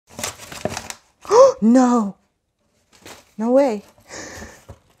No. No way.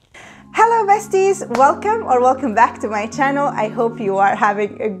 Hello besties, welcome back to my channel. I hope you are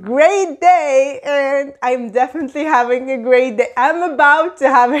having a great day, and I'm definitely having a great day. I'm about to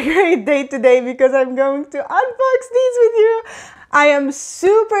have a great day today because I'm going to unbox these with you. I am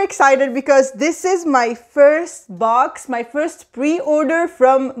super excited because this is my first box, my first pre-order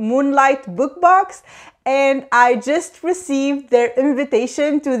from Moonlight Book Box, and I just received their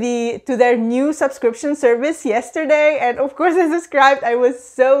invitation to their new subscription service yesterday, and of course I subscribed. I was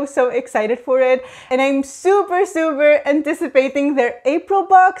so excited for it, and I'm super anticipating their April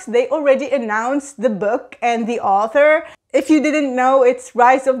box. They already announced the book and the author. If you didn't know, it's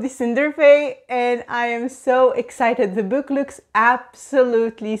Rise of the Cinderfae, and I am so excited. The book looks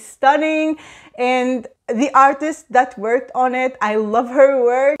absolutely stunning, and the artist that worked on it, I love her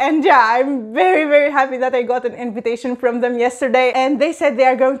work. And yeah, I'm very happy that I got an invitation from them yesterday, and they said they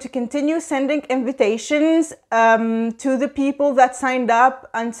are going to continue sending invitations to the people that signed up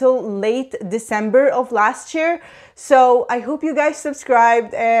until late December of last year. So I hope you guys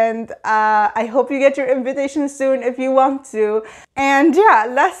subscribed, and I hope you get your invitation soon if you want to. And yeah,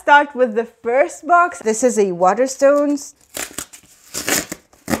 let's start with the first box. This is a Waterstones.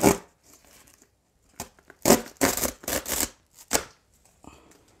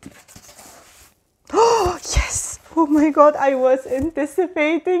 Oh yes! Oh my god, I was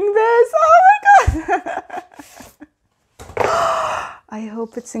anticipating this. Oh my god! I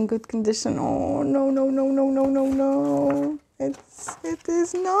hope it's in good condition. Oh no. It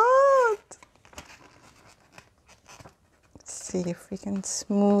is not. Let's see if we can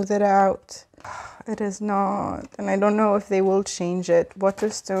smooth it out. It is not, and I don't know if they will change it.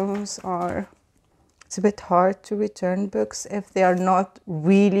 Waterstones are, it's a bit hard to return books if they are not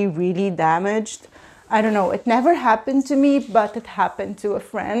really damaged. I don't know, it never happened to me, but it happened to a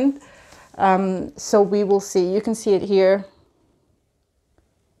friend. So we will see. You can see it here.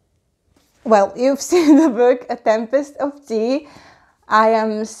 Well, you've seen the book, A Tempest of Tea. I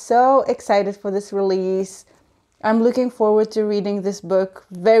am so excited for this release. I'm looking forward to reading this book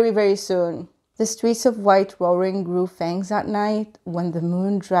very soon. The streets of White Roaring grew fangs at night when the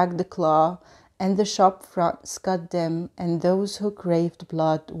moon dragged the claw, and the shop fronts got dim, and those who craved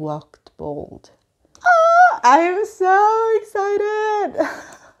blood walked bold. Oh, I am so excited!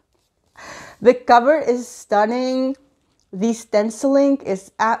 The cover is stunning. The stenciling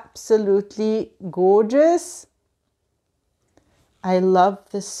is absolutely gorgeous. I love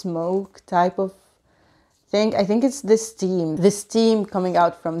the smoke type of thing. I think it's the steam coming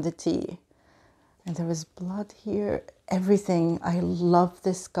out from the tea. And there is blood here, everything. I love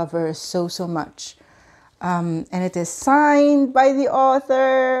this cover so much. And it is signed by the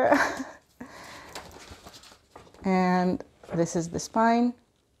author. And this is the spine.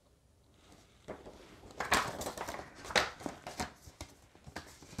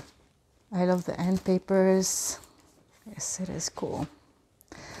 I love the end papers. Yes, it is cool.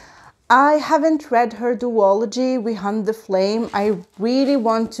 I haven't read her duology, We Hunt the Flame. I really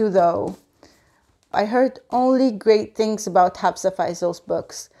want to though. I heard only great things about Hafsa Faisal's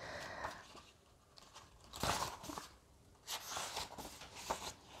books.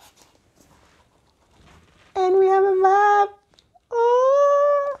 And we have a map.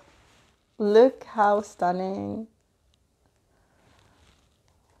 Oh, look how stunning.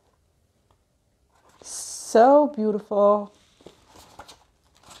 So beautiful.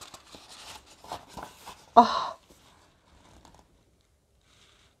 Oh,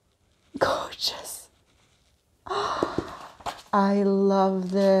 gorgeous. I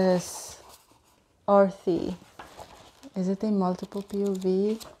love this. Arthi. Is it a multiple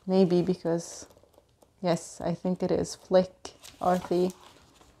POV? Maybe, because yes, I think it is. Flick Arthi.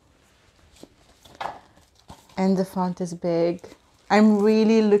 And the font is big. I'm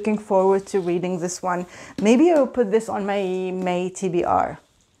really looking forward to reading this one. Maybe I'll put this on my May TBR.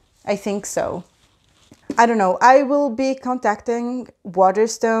 I think so. I don't know. I will be contacting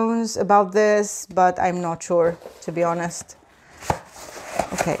Waterstones about this, but I'm not sure, to be honest.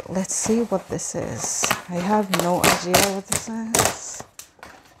 Okay, let's see what this is. I have no idea what this is,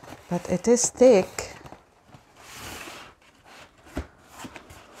 but it is thick.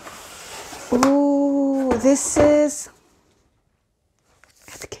 Ooh, this is...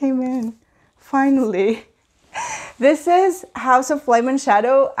 It came in, finally. This is House of Flame and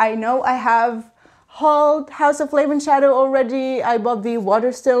Shadow. I know I have hauled House of Flame and Shadow already. I bought the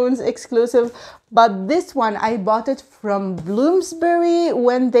Waterstones exclusive, but this one I bought it from Bloomsbury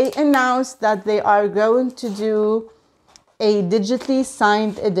when they announced that they are going to do a digitally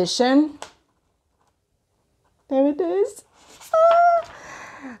signed edition. There it is.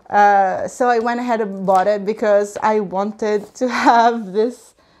 So I went ahead and bought it because I wanted to have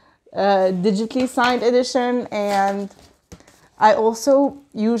this digitally signed edition, and I also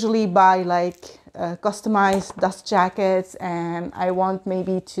usually buy like customized dust jackets, and I want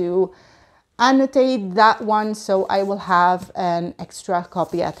maybe to annotate that one, so I will have an extra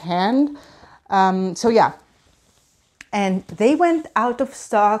copy at hand. So yeah, and they went out of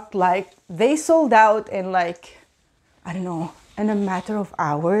stock, like they sold out in like, I don't know, in a matter of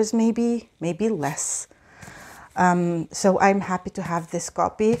hours, maybe less. So I'm happy to have this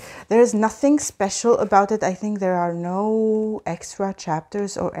copy. There is nothing special about it. I think there are no extra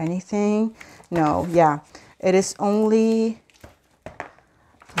chapters or anything. No, yeah, it is only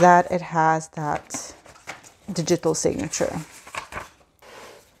that it has that digital signature.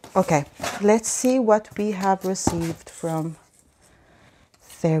 Okay, let's see what we have received from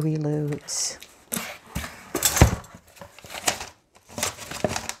Fairyloot.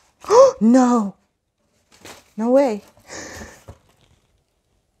 No! No way.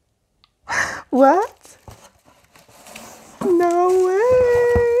 What? No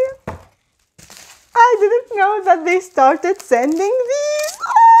way. I didn't know that they started sending these.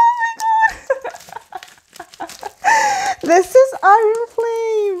 Oh my god. This is Iron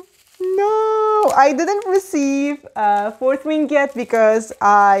Flame. No, I didn't receive Fourth Wing yet because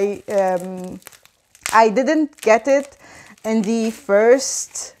I didn't get it in the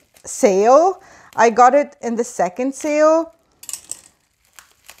first sale. I got it in the second sale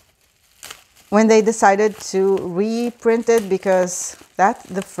when they decided to reprint it, because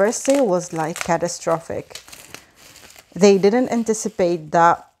the first sale was like catastrophic. They didn't anticipate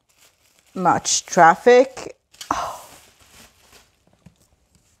that much traffic. Oh.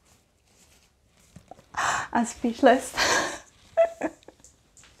 I'm speechless.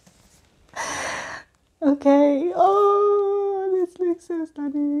 Okay. Oh, this looks so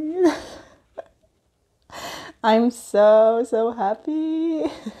stunning. I'm so happy.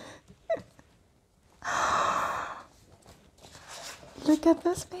 Look at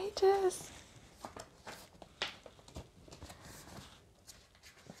those pages.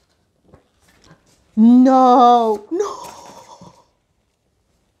 No.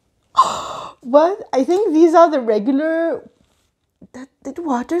 What? I think these are the regular. Did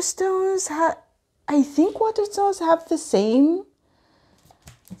Waterstones have? I think Waterstones have the same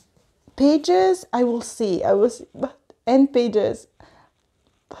pages. I will see. But end pages.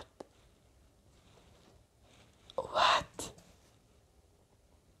 But what?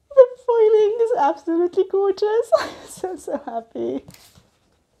 The foiling is absolutely gorgeous. I'm so happy.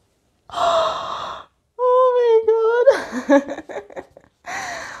 Oh my god.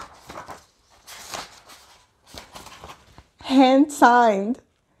 Hand signed.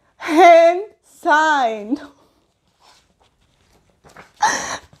 Hand signed.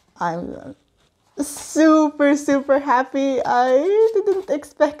 I'm super happy. I didn't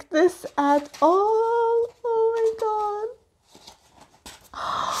expect this at all. Oh my god.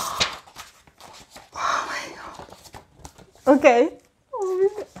 Oh my god. Okay. Oh my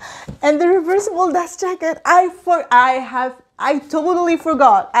god. And the reversible dust jacket. I totally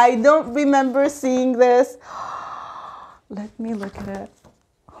forgot. I don't remember seeing this. Let me look at it.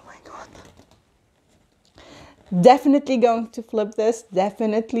 Oh my god. Definitely going to flip this.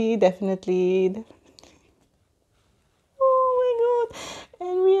 Definitely. Oh my god.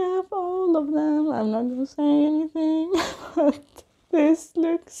 And we have all of them. I'm not going to say anything. But this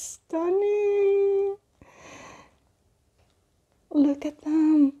looks stunning. Look at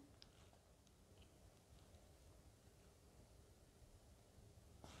them.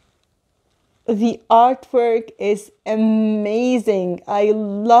 The artwork is amazing. I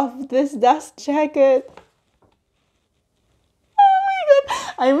love this dust jacket. Oh my god.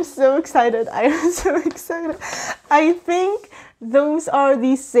 I'm so excited. I think those are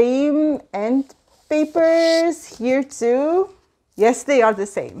the same end papers here too. Yes, they are the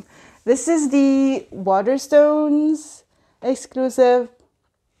same. This is the Waterstones exclusive.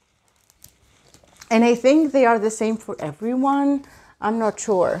 And I think they are the same for everyone. I'm not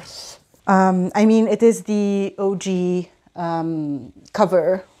sure. I mean, it is the OG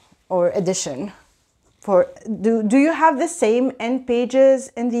cover or edition. Do you have the same end pages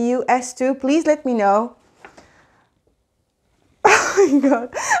in the US too? Please let me know. Oh my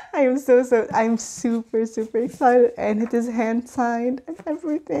god, I'm super excited, and it is hand signed and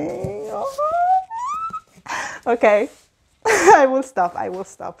everything. Oh. Okay, I will stop.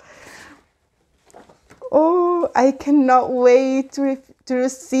 Oh, I cannot wait to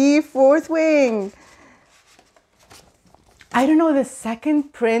receive Fourth Wing. I don't know, the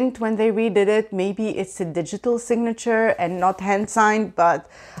second print, when they redid it, maybe it's a digital signature and not hand signed, but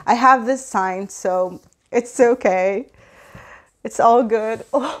I have this signed, so it's okay. It's all good.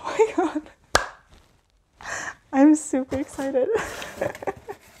 Oh my God. I'm super excited.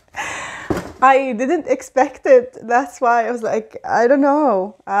 I didn't expect it. That's why I was like, I don't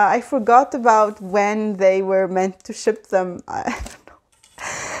know. I forgot about when they were meant to ship them. I don't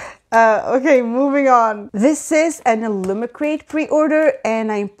know. Okay, moving on. This is an Illumicrate pre-order,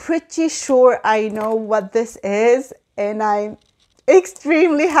 and I'm pretty sure I know what this is, and I'm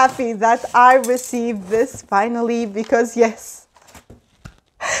extremely happy that I received this finally, because yes,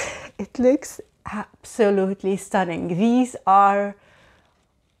 it looks absolutely stunning. These are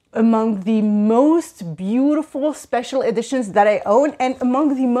among the most beautiful special editions that I own, and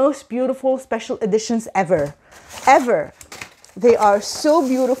among the most beautiful special editions ever. Ever. They are so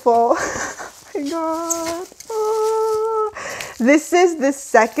beautiful. Oh my God. Oh. This is the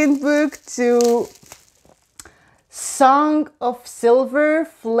second book to Song of Silver,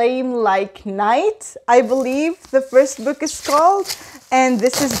 Flame Like Night, I believe the first book is called, and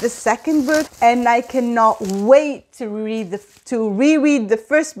this is the second book, and I cannot wait to reread the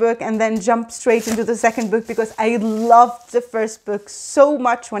first book and then jump straight into the second book, because I loved the first book so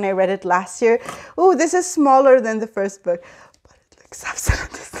much when I read it last year. Oh, this is smaller than the first book, but it looks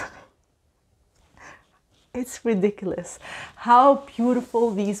absolutely stunning. It's ridiculous how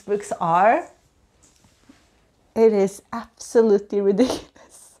beautiful these books are. It is absolutely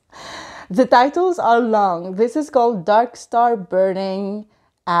ridiculous. The titles are long. This is called Dark Star Burning,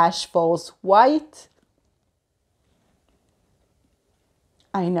 Ash Falls White.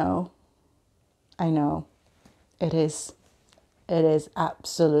 I know. It is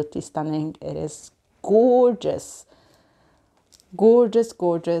absolutely stunning. It is gorgeous. Gorgeous,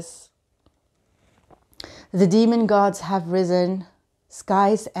 gorgeous. The demon gods have risen.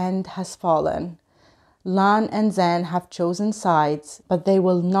 Sky's end has fallen. Lan and Zan have chosen sides, but they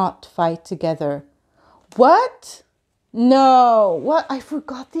will not fight together. What? No. What? I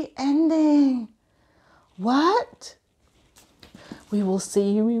forgot the ending. What? We will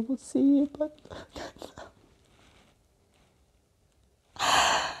see, but...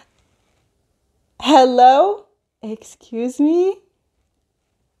 Hello? Excuse me?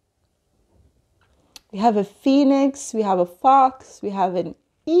 We have a phoenix, we have a fox, we have an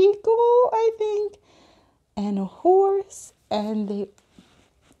eagle, I think, and a horse, and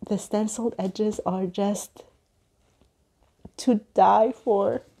the stenciled edges are just to die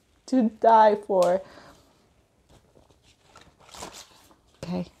for.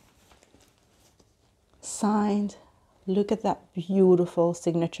 Okay. Signed. Look at that beautiful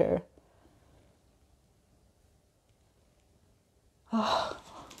signature. Oh.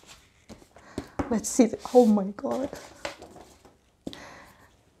 Let's see. Oh my God.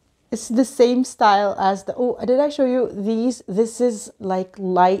 It's the same style as the... Oh, did I show you these? This is like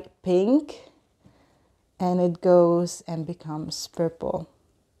light pink, and it goes and becomes purple.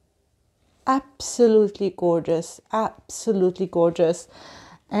 Absolutely gorgeous. Absolutely gorgeous.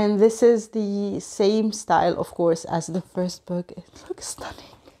 And this is the same style, of course, as the first book. It looks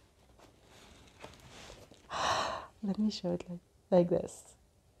stunning. Let me show it like this.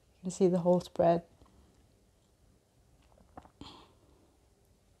 You can see the whole spread.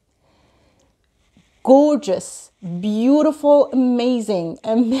 Gorgeous, beautiful, amazing,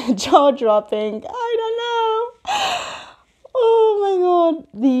 and jaw-dropping. I don't know. Oh my God.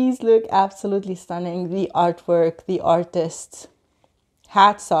 These look absolutely stunning. The artwork, the artists.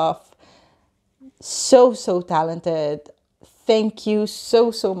 Hats off. So talented. Thank you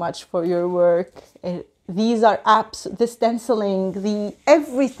so much for your work. These are the stenciling, the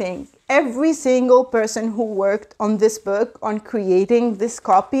everything. Every single person who worked on this book, on creating this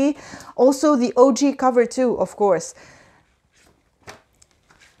copy. Also the OG cover too, of course.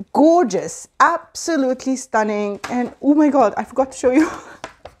 Gorgeous, absolutely stunning. And oh my God, I forgot to show you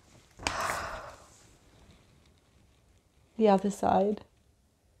the other side.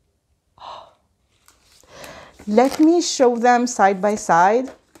 Let me show them side by side.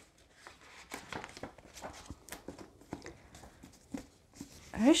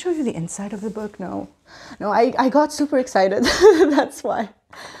 Did I show you the inside of the book? No, I got super excited. That's why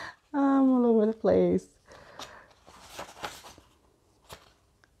I'm all over the place.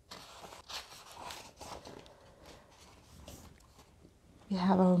 We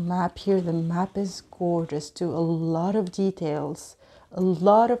have our map here. The map is gorgeous too. A lot of details, a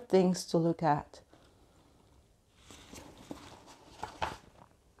lot of things to look at.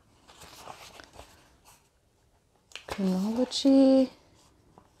 Chronology.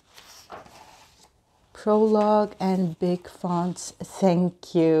 prologue and big fonts.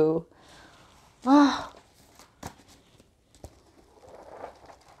 Thank you. Wow.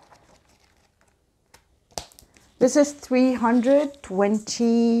 This is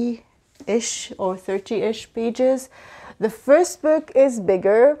 320-ish or 30-ish pages. The first book is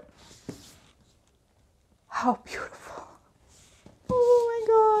bigger. How beautiful. Oh my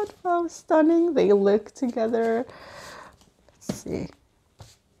God, how stunning they look together. Let's see.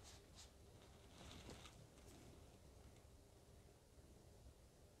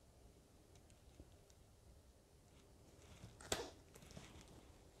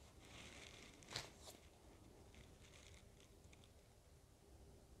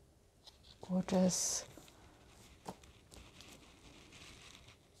 Gorgeous.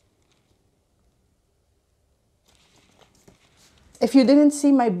 If you didn't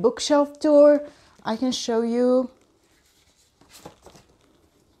see my bookshelf tour, I can show you.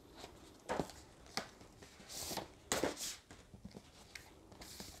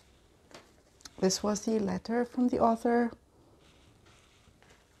 This was the letter from the author.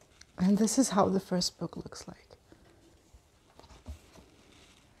 And this is how the first book looks like.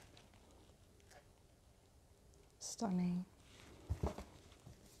 Stunning.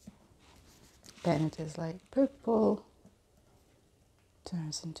 Then it is like purple,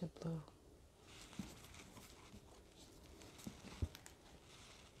 turns into blue.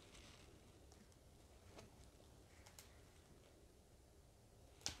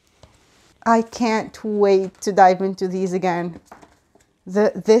 I can't wait to dive into these again.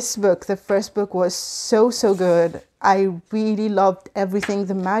 This book, the first book, was so good. I really loved everything.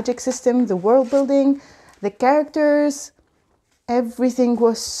 The magic system, the world building, the characters, everything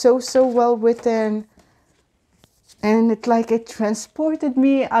was so well written. And it transported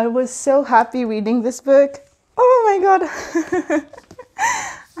me. I was so happy reading this book. Oh my God.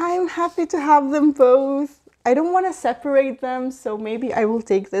 I'm happy to have them both. I don't want to separate them, so maybe I will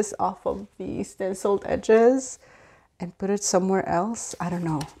take this off of the stenciled edges and put it somewhere else. I don't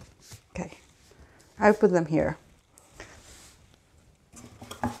know. Okay, I'll put them here.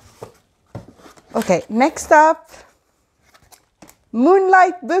 Okay, next up,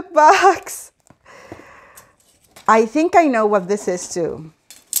 Moonlight Book Box. I think I know what this is too.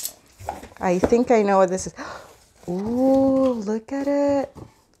 I think I know what this is. Ooh, look at it.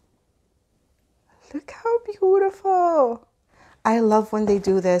 Look how beautiful. I love when they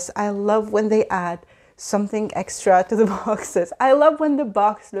do this. I love when they add something extra to the boxes. I love when the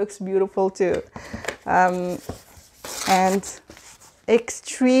box looks beautiful too. And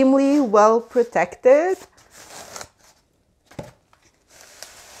extremely well protected.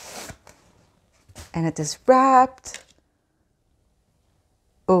 And it is wrapped.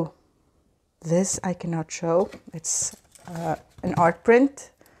 Oh, this I cannot show. It's an art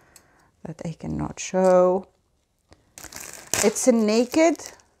print that I cannot show. It's a naked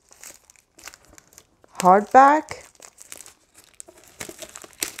hardback.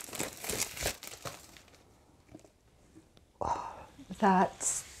 Oh, that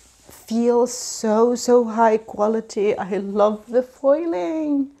feels so high quality. I love the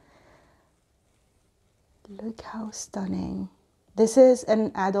foiling. Look how stunning. This is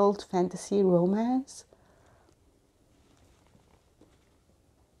an adult fantasy romance.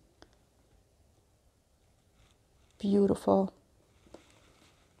 Beautiful.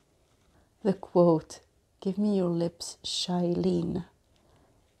 The quote, "Give me your lips, Shailene."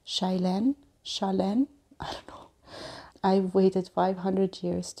 Shailene? Shailene? I don't know. I've waited 500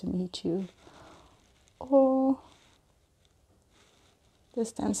 years to meet you. Oh. The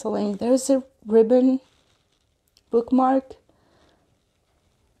stenciling. There's a ribbon bookmark.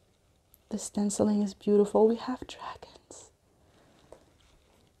 The stenciling is beautiful. We have dragons.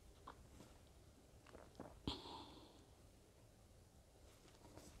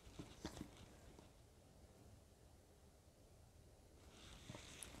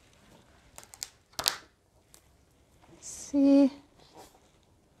 See?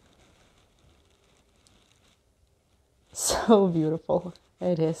 So beautiful.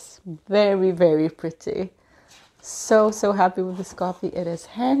 It is very pretty. So happy with this copy. It is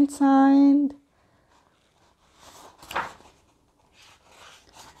hand signed.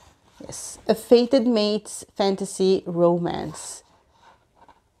 Yes, a fated mate's fantasy romance.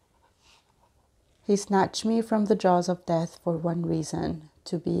 He snatched me from the jaws of death for one reason,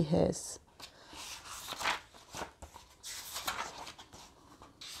 to be his.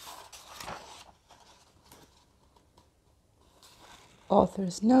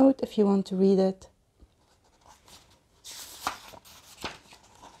 Author's note, if you want to read it.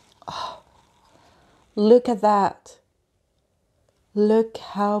 Oh, look at that. Look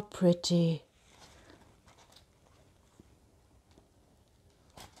how pretty.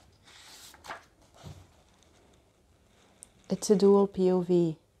 It's a dual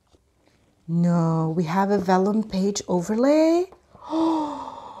POV. No, we have a vellum page overlay.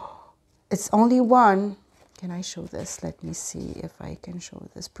 It's only one. Can I show this? Let me see if I can show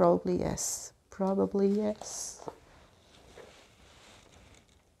this. Probably yes. Probably yes.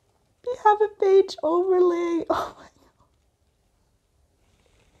 We have a page overlay. Oh my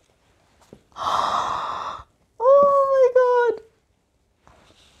God. Oh my God.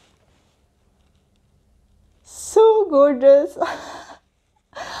 So gorgeous.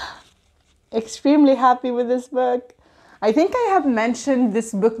 Extremely happy with this book. I think I have mentioned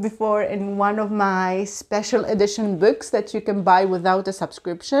this book before in one of my special edition books that you can buy without a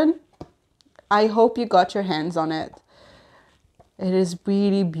subscription. I hope you got your hands on it. It is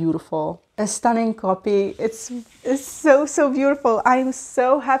really beautiful. A stunning copy. It's so beautiful. I'm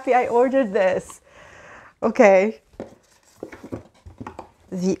so happy I ordered this. Okay.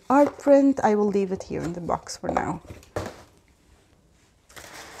 The art print, I will leave it here in the box for now.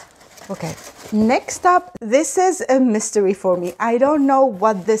 Okay, next up, this is a mystery for me. I don't know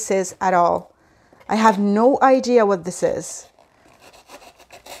what this is at all. I have no idea what this is.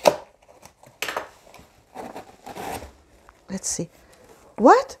 Let's see.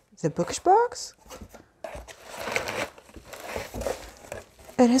 What? The Bookish Box?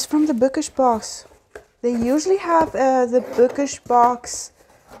 It is from the Bookish Box. They usually have the Bookish Box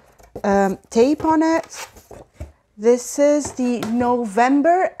tape on it. This is the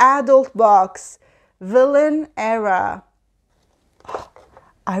November adult box, Villain Era.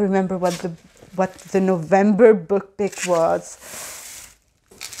 I remember what the November book pick was.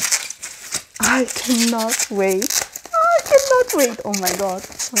 I cannot wait. I cannot wait. Oh my God.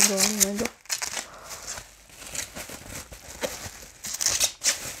 Oh my God. Oh my God.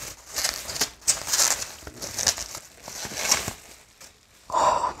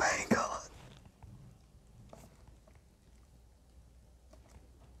 Oh my God.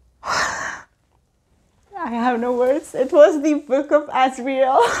 I have no words. It was the Book of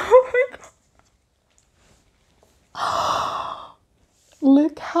Azrael. Oh my God.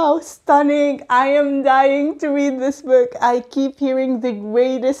 Look how stunning. I am dying to read this book. I keep hearing the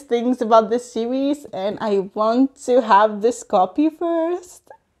greatest things about this series and I want to have this copy first.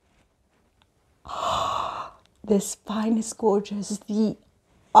 The spine is gorgeous. The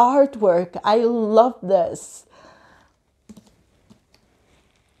artwork. I love this.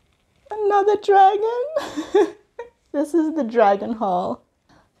 Another dragon. This is the Dragon Hall.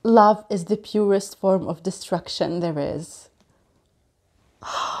 Love is the purest form of destruction there is.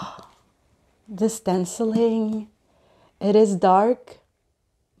 The stenciling, it is dark,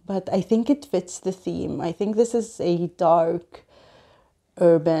 but I think it fits the theme. I think this is a dark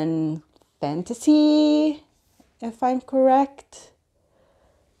urban fantasy, if I'm correct.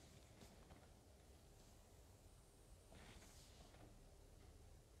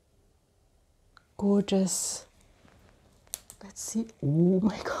 Gorgeous. Let's see. Oh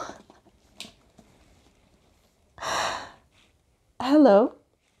my God. Hello.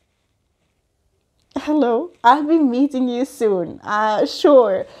 Hello. I'll be meeting you soon.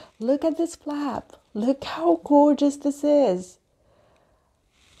 Sure. Look at this flap. Look how gorgeous this is.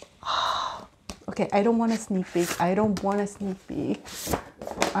 Okay, I don't want a sneak peek. I don't want a sneak peek.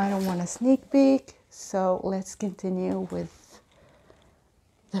 I don't want a sneak peek. So let's continue with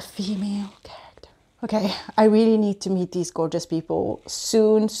the female character. Okay, I really need to meet these gorgeous people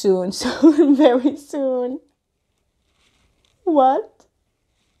soon, soon, soon, very soon. What?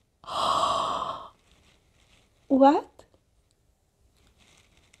 What?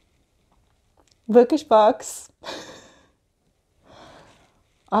 Bookish Box.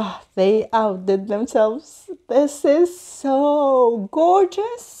 Ah, they outdid themselves. This is so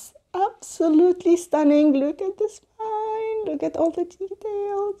gorgeous. Absolutely stunning. Look at the spine. Look at all the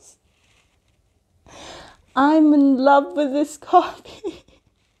details. I'm in love with this copy.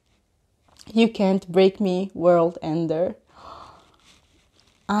 You can't break me, world ender.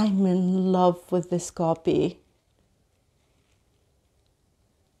 I'm in love with this copy.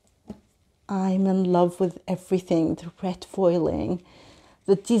 I'm in love with everything. The red foiling,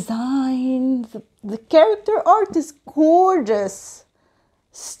 the design, the character art is gorgeous.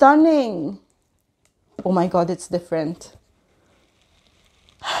 Stunning. Oh my God, it's different.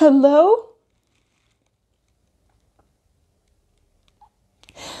 Hello?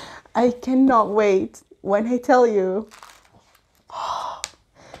 I cannot wait when I tell you.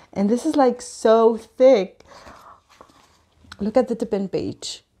 And this is like so thick. Look at the tip-in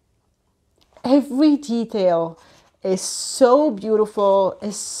page. Every detail is so beautiful,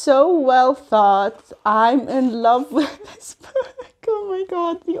 is so well thought. I'm in love with this book. Oh my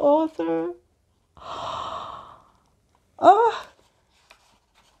God, the author. Oh,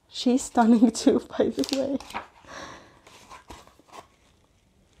 she's stunning too, by the way.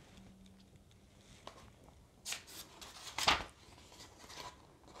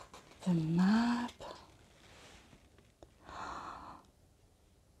 The map.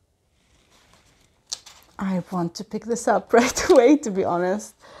 I want to pick this up right away, to be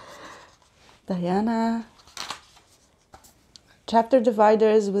honest. Diana. Chapter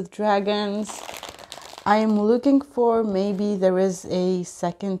dividers with dragons. I am looking for, maybe there is a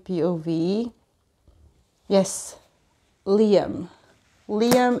second POV. Yes, Liam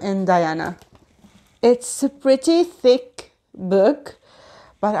and Diana. It's a pretty thick book,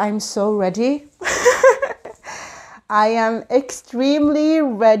 but I'm so ready. I am extremely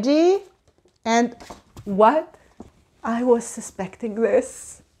ready. And what? I was suspecting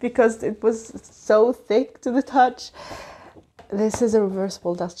this because it was so thick to the touch. This is a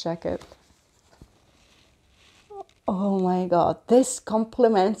reversible dust jacket. Oh my god, this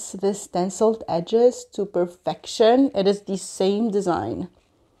complements the stenciled edges to perfection. It is the same design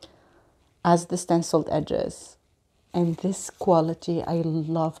as the stenciled edges. And this quality, I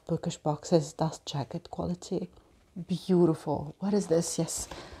love Bookish Box's dust jacket quality. Beautiful. What is this? Yes,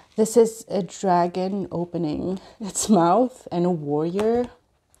 this is a dragon opening its mouth and a warrior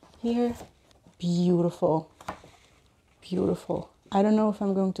here. Beautiful. Beautiful. I don't know if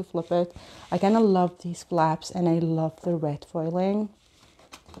I'm going to flip it. I kind of love these flaps and I love the red foiling.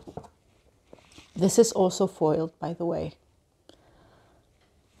 This is also foiled, by the way.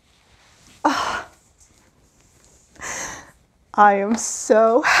 Ah, I am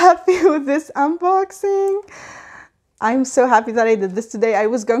so happy with this unboxing. I'm so happy that I did this today. I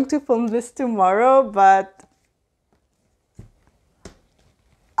was going to film this tomorrow, but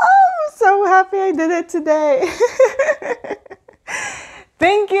I'm so happy I did it today.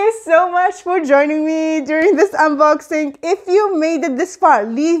 Thank you so much for joining me during this unboxing. If you made it this far,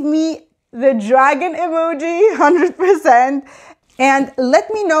 leave me the dragon emoji 100%. And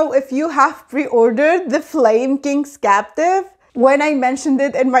let me know if you have pre-ordered the Flame King's Captive. When I mentioned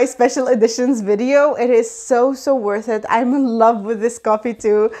it in my special editions video, it is so worth it. I'm in love with this copy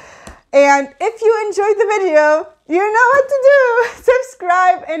too. And if you enjoyed the video, you know what to do.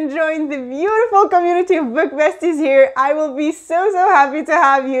 Subscribe and join the beautiful community of book besties here. I will be so happy to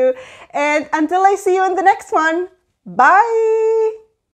have you. And until I see you in the next one, bye!